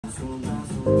Another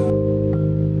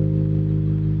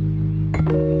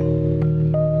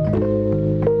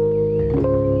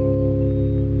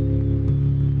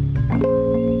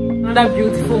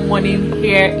beautiful morning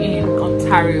here in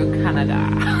Ontario, Canada.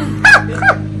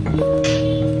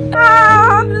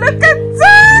 Oh, look at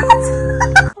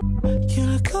that! Can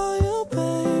I call you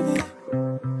baby?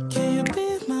 Can you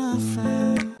be my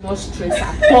friend? No stress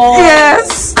at all.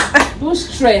 Yes. No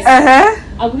stress.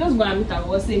 I will just go and meet and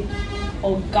go say,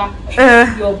 Oga,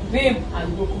 your babe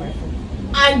and broke my phone.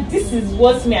 And this is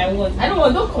what me I want. I don't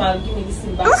want. Don't come and give me this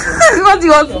thing back. What do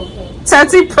you want?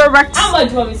 30 Pro Max. How much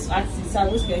do you want me to ask this? I'm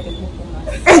just going to take Pro Max.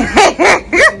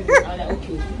 I'm like,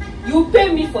 okay. You pay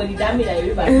me for the damage that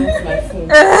you ever done to my phone.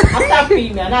 After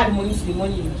paying me, and I add money to the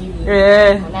money you give me.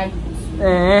 And I give it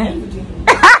to you.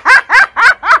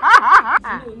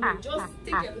 No, just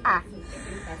take everything.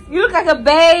 You look like a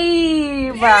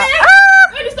babe.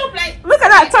 When you stop like. Look at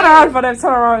that. Turn around for them.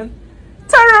 Turn around.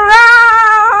 Turn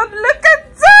around. Look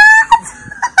at that.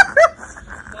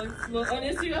 But on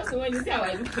a serious note, when you see how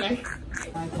I look like.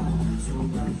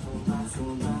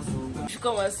 You should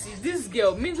come and see this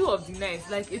girl, middle of the night.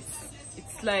 Like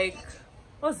it's like,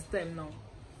 what's the time now?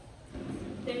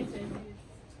 10:20.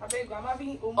 I'm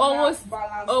having Almost.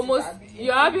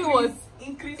 You're having what?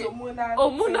 Increase hormonal.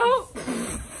 Hormonal.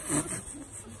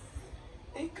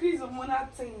 Increase hormonal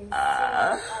things.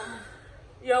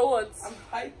 You're what? I'm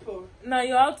hyper. Now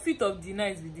your outfit of the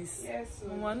night with this. Yes. I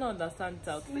don't understand it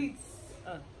out. Slits.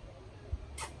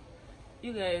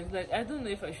 You guys, like, I don't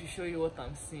know if I should show you what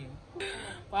I'm seeing,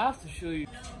 but I have to show you.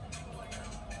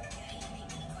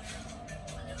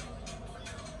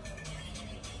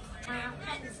 My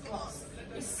head is lost.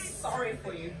 It's sorry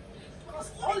for you.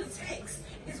 Because all it takes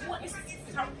is one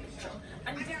Instagram picture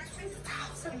and you get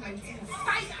 20,000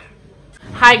 fire.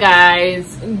 Hi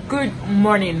guys, good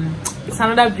morning. It's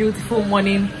another beautiful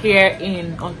morning here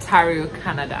in Ontario,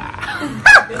 Canada.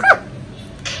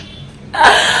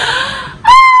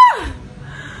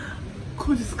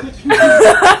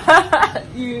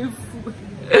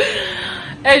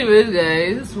 Anyways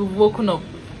guys, we've woken up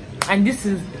and this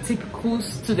is typical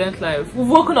student life. We've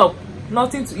woken up,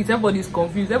 nothing to eat, everybody's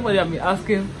confused. Everybody have been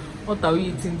asking what are we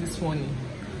eating this morning.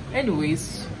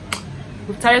 Anyways,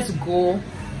 we've tried to go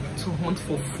to hunt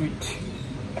for food.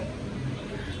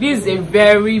 This is a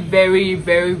very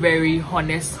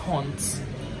honest hunt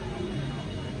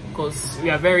because we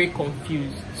are very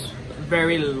confused,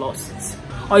 very lost.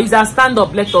 Or is that stand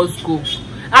up, let us go.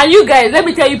 And you guys, let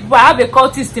me tell you people, I have a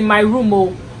cultist in my room.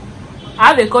 I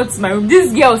have a cultist in my room.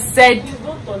 This girl said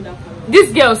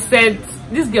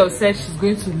she's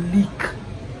going to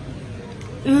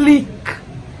leak,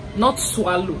 not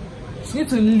swallow. She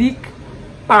needs to leak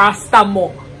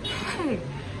paracetamol.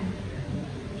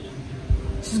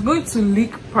 She's going to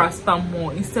leak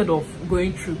paracetamol instead of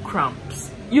going through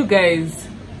cramps. You guys,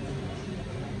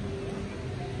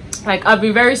 like, I've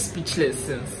been very speechless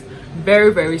since.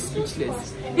 Very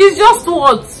speechless. It's just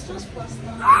what?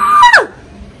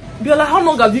 Biola, how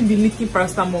long have you been leaking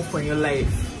paracetamol for in your life?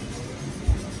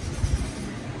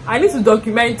 I need to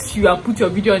document you and put your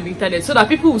video on the internet so that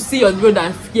people will see your road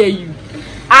and fear you.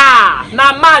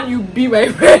 Now man you be, my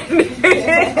friend.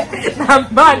 Now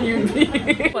man you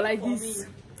be. For like this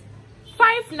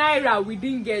 5 naira we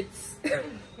didn't get. I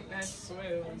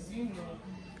swear, you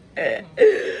know.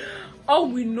 All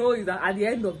we know is that at the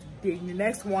end of the day, in the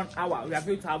next 1 hour, we are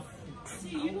going to have food.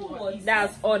 See, you know what?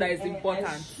 That's all that is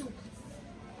important.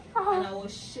 And I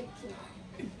was shaking.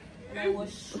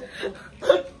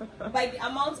 By the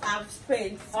amount I've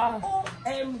spent.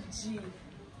 OMG.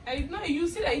 I know you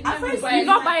see that You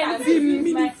not buy anything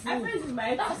meaningful.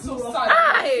 That's so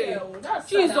Hi. sad.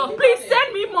 Jesus, please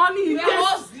send me money in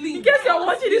case you're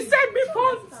watching this. Send me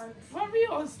funds. Very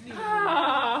hustling.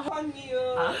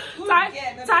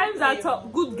 Times are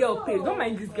tough. Good girl pays. Don't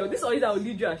mind this girl. This always will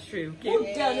lead you astray. Okay.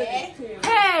 Good girl,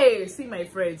 Hey, see my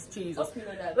friends. Jesus.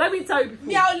 Let me tell you people.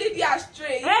 Me, I'll lead you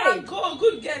astray. You Hey. can go,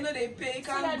 good girl, no they pay. You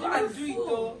can go and do it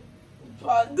though.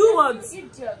 But Do what?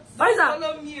 don't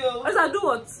follow me, oh. What do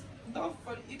what? Don't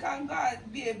follow. You can go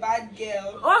and be a bad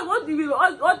girl. What do you mean?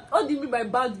 What do you mean by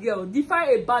bad girl? Define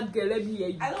a bad girl. Let me hear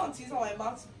you. I don't want to use my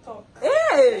mouth to talk. I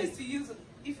Hey. used to use it.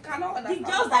 If you cannot The understand,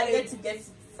 girls that get to get it.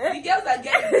 the girls that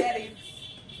get it.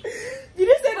 Did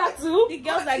you say that too? The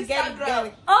girls that get it.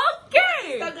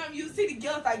 Okay. Instagram, you see the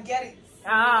girls that get it.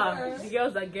 The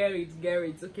girls that get it.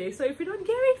 Okay, so if you don't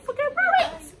get it, forget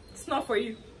about it. It's not for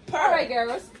you. Alright,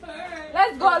 girls.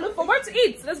 Let's go and look for what to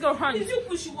eat. Let's go hunt. Did you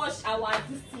push watch our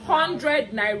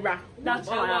 100 naira. That's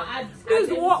all I have. Please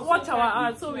watch our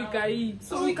ads so we can eat.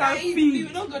 So we can feed.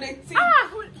 We're not gonna think.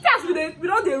 Yes, we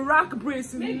don't they rack brace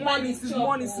since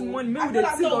morning. Maybe they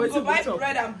think always go buy chop.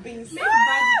 bread and beans.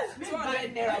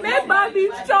 Make body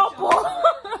chop.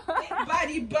 Make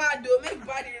body bad though. Make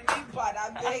body really bad. I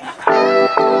beg.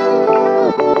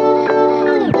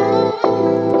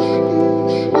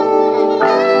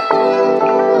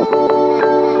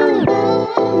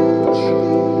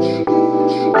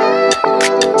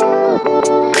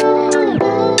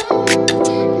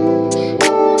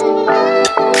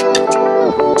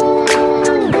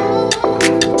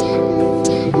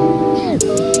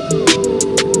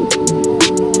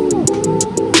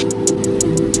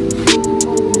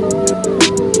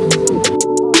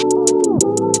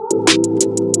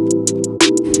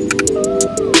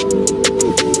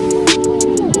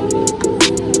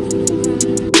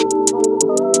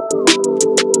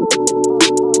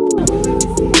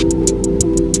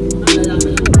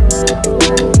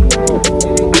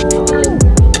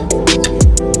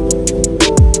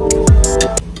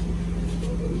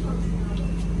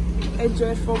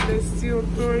 For the steel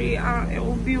story, it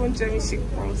will be on Jamishik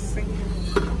Crossing.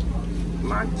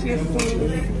 My careful.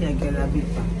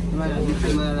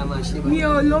 Me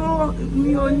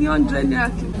only 100 naira.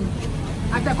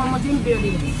 At the promoting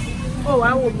building. Oh,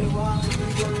 I will be.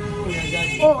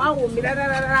 Oh, I will be. Oh,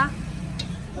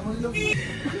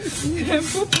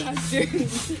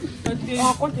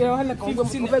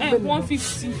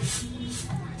 150.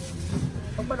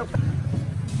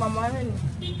 Mama,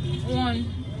 one.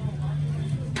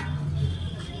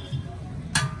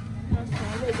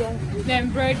 Then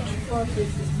bread.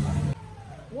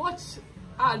 Watch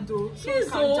Ado. Please,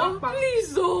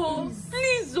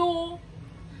 Please.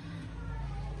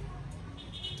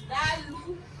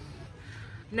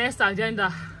 Next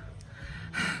agenda.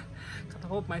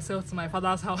 Catapult myself to my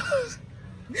father's house.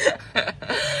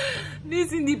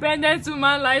 This independent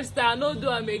woman lifestyle, no do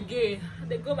I'm again.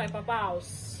 They go my papa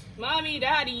house. Mommy,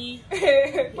 daddy.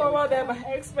 For them,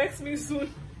 expect me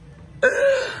soon.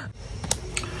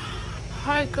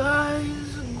 Hi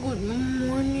guys, good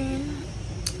morning.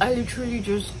 I literally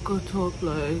just got up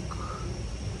like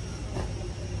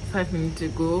 5 minutes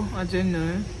ago. I don't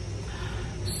know.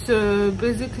 So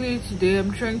basically today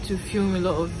I'm trying to film a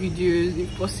lot of videos,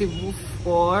 if possible.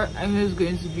 I know it's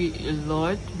going to be a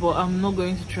lot, but I'm not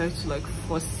going to try to like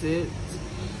force it.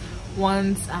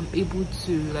 Once I'm able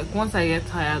to, like, once I get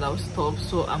tired, I'll stop,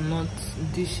 so I'm not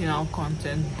dishing out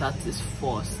content that is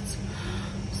forced.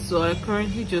 So I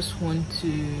currently just want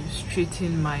to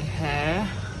straighten my hair,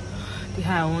 the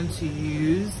hair I want to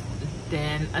use.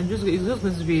 Then it's just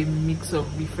going to be a mix of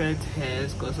different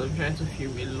hairs because I'm trying to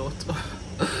film a lot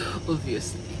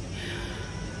obviously.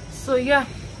 So yeah,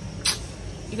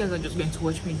 you guys are just going to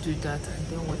watch me do that and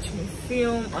then watch me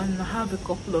film. And I have a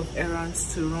couple of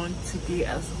errands to run today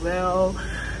as well.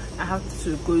 I have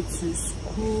to go to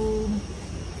school.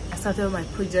 I started my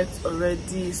project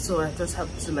already, so I just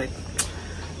have to, like,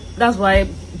 that's why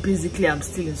basically I'm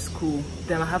still in school.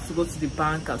 Then I have to go to the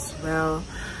bank as well,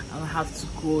 and I have to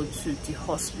go to the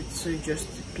hospital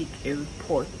just to pick a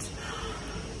report.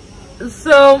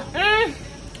 So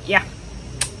yeah,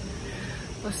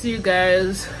 I'll see you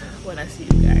guys when I see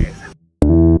you guys.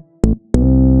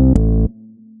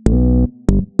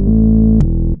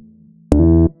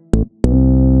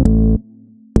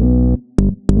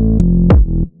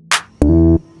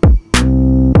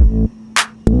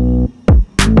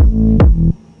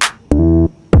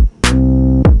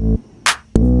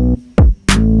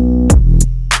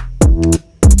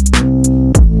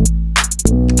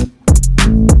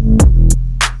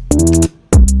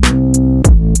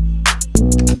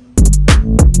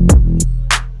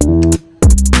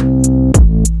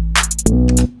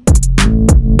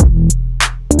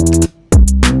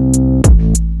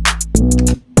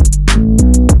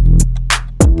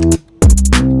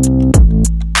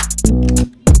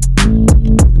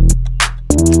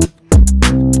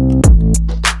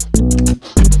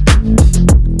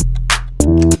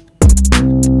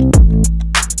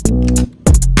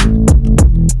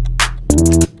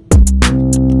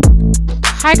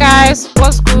 Hi guys,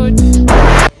 what's good?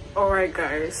 Alright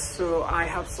guys, so I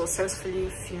have successfully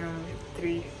filmed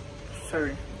 2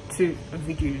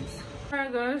 videos.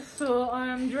 Alright guys, so I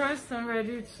am dressed and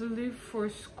ready to leave for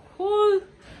school.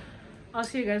 I'll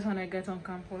see you guys when I get on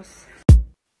campus.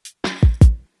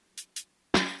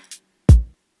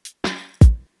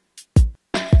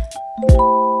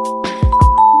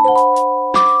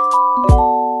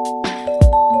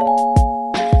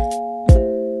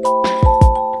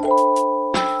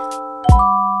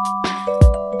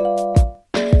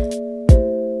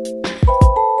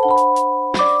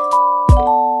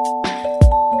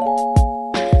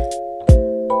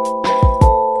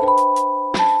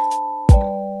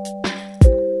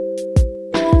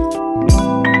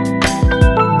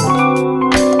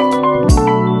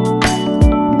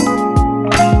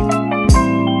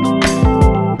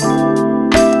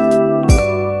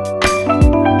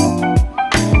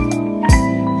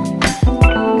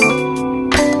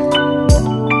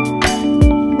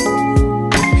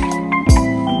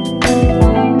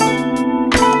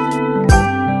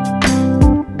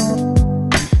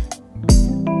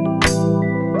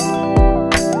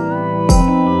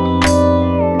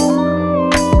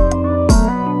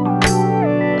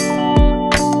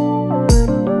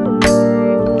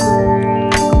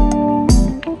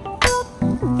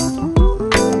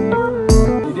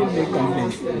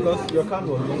 What?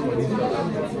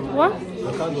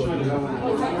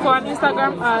 For an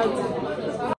Instagram ad.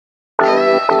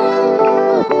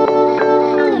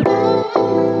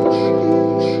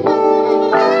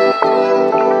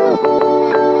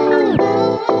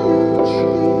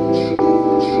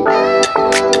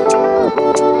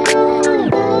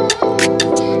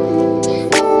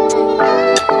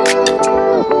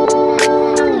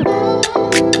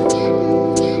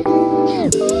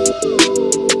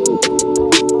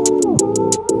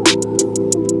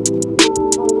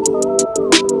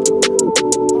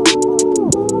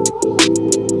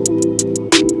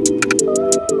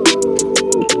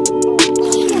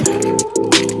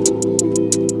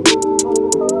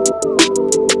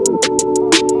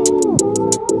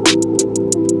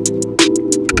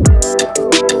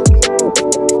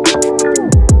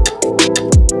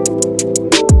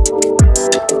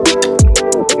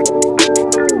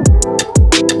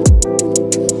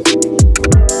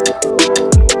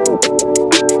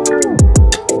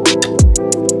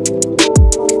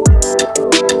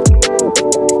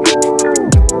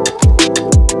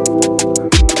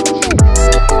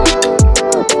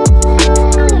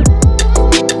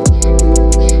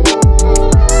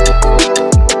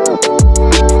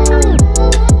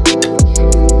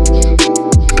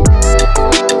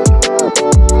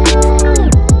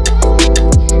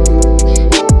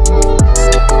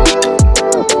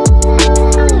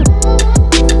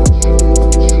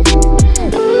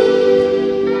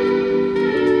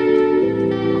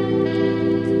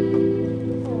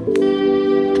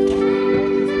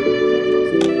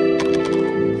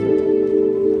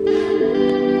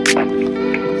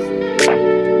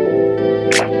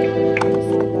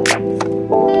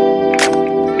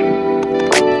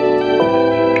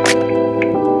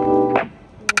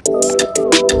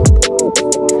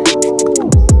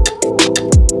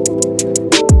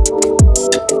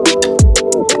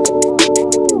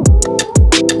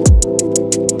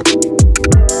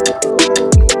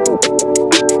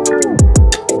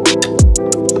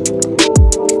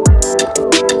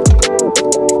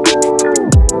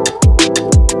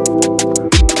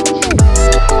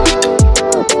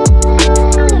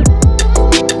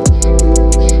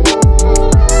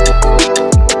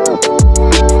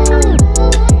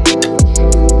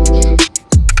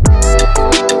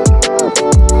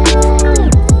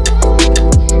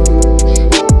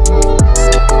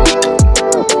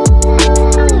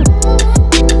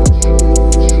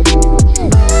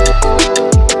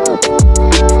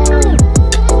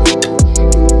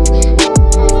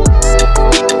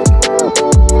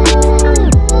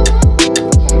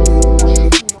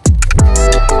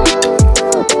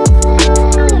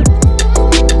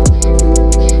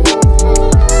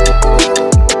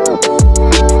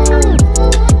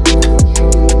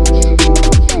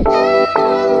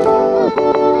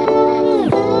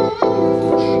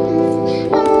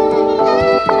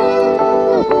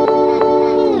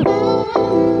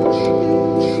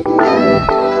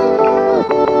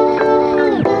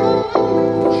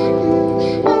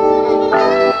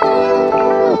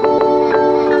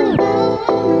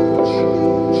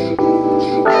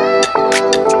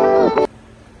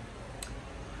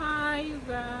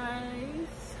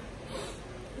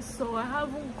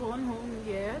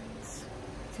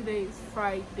 Today is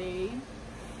Friday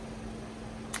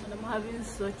and I'm having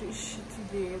such a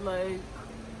shitty day, like,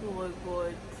 oh my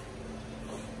god.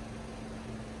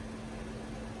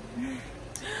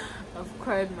 I've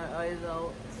cried my eyes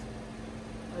out.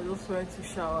 I just went to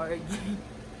shower again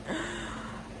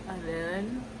and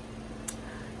then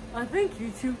I think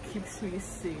YouTube keeps me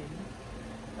sane.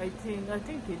 I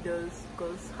think it does,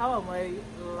 because how am I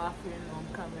laughing on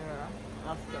camera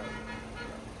after?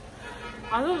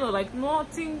 I don't know, like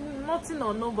nothing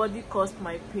or nobody caused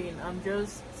my pain. I'm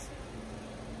just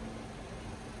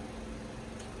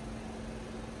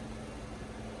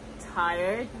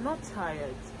tired, not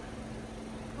tired,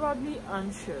 probably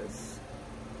anxious.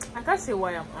 I can't say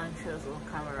why I'm anxious on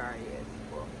camera yet,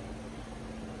 but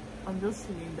I'm just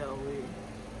feeling that way.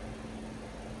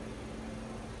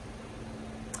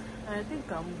 And I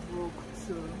think I'm broke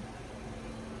too.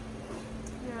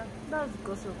 Yeah, that's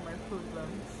because of my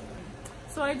problems.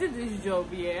 So I did this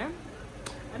job, yeah,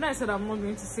 and I said I'm not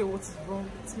going to say what is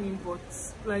wrong with me, but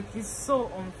like it's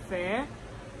so unfair.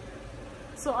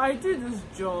 So I did this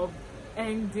job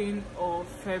ending of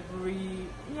February,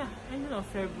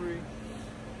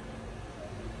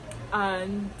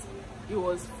 and it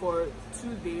was for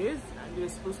 2 days and they were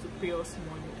supposed to pay us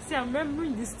money. See, I'm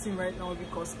remembering this thing right now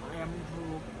because I am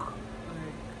broke,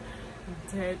 like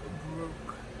dead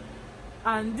broke.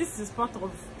 And this is part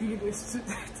of being a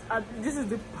student, and this is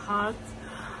the part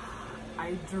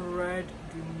I dread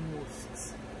the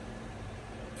most.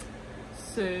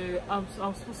 So I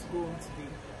was supposed to go home today,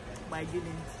 but I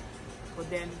didn't. But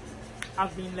then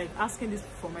I've been like asking this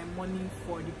for my money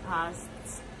for the past,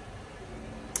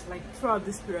 like throughout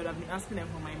this period. I've been asking them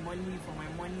for my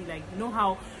money, like, you know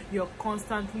how you're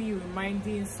constantly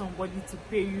reminding somebody to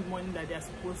pay you money that they're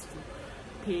supposed to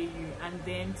pay you. And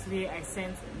then today I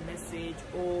sent a message,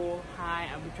 oh hi,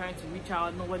 I've been trying to reach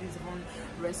out, nobody's even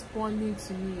responding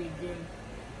to me again.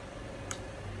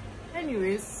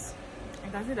 Anyways, I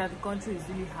can say that the country is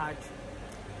really hard.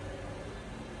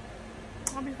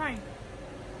 I'll be fine.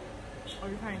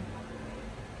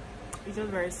 It's just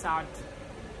very sad.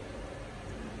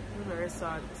 Very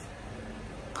sad.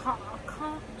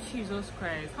 Jesus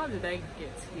Christ, how did I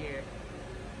get here?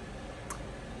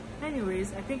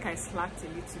 Anyways, I think I slacked a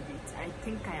little bit. I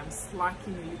think I am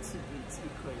slacking a little bit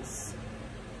because,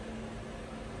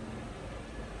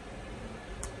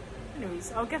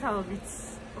 anyways, I'll get out of it.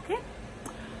 Okay,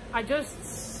 I just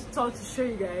thought to show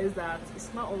you guys that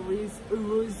it's not always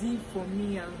rosy for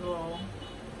me as well.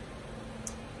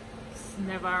 It's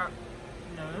never,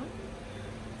 no,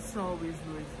 it's not always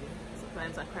rosy.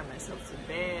 Sometimes I cry myself to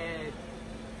bed.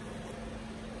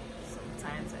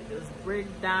 Sometimes I just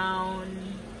break down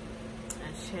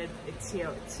and shed a tear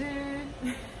or two.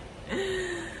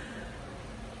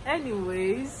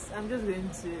 Anyways, I'm just going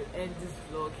to end this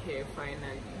vlog here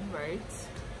finally, right?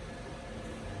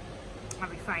 I'll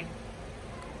be fine.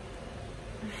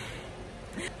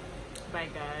 Bye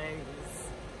guys,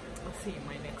 I'll see you in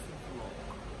my next vlog.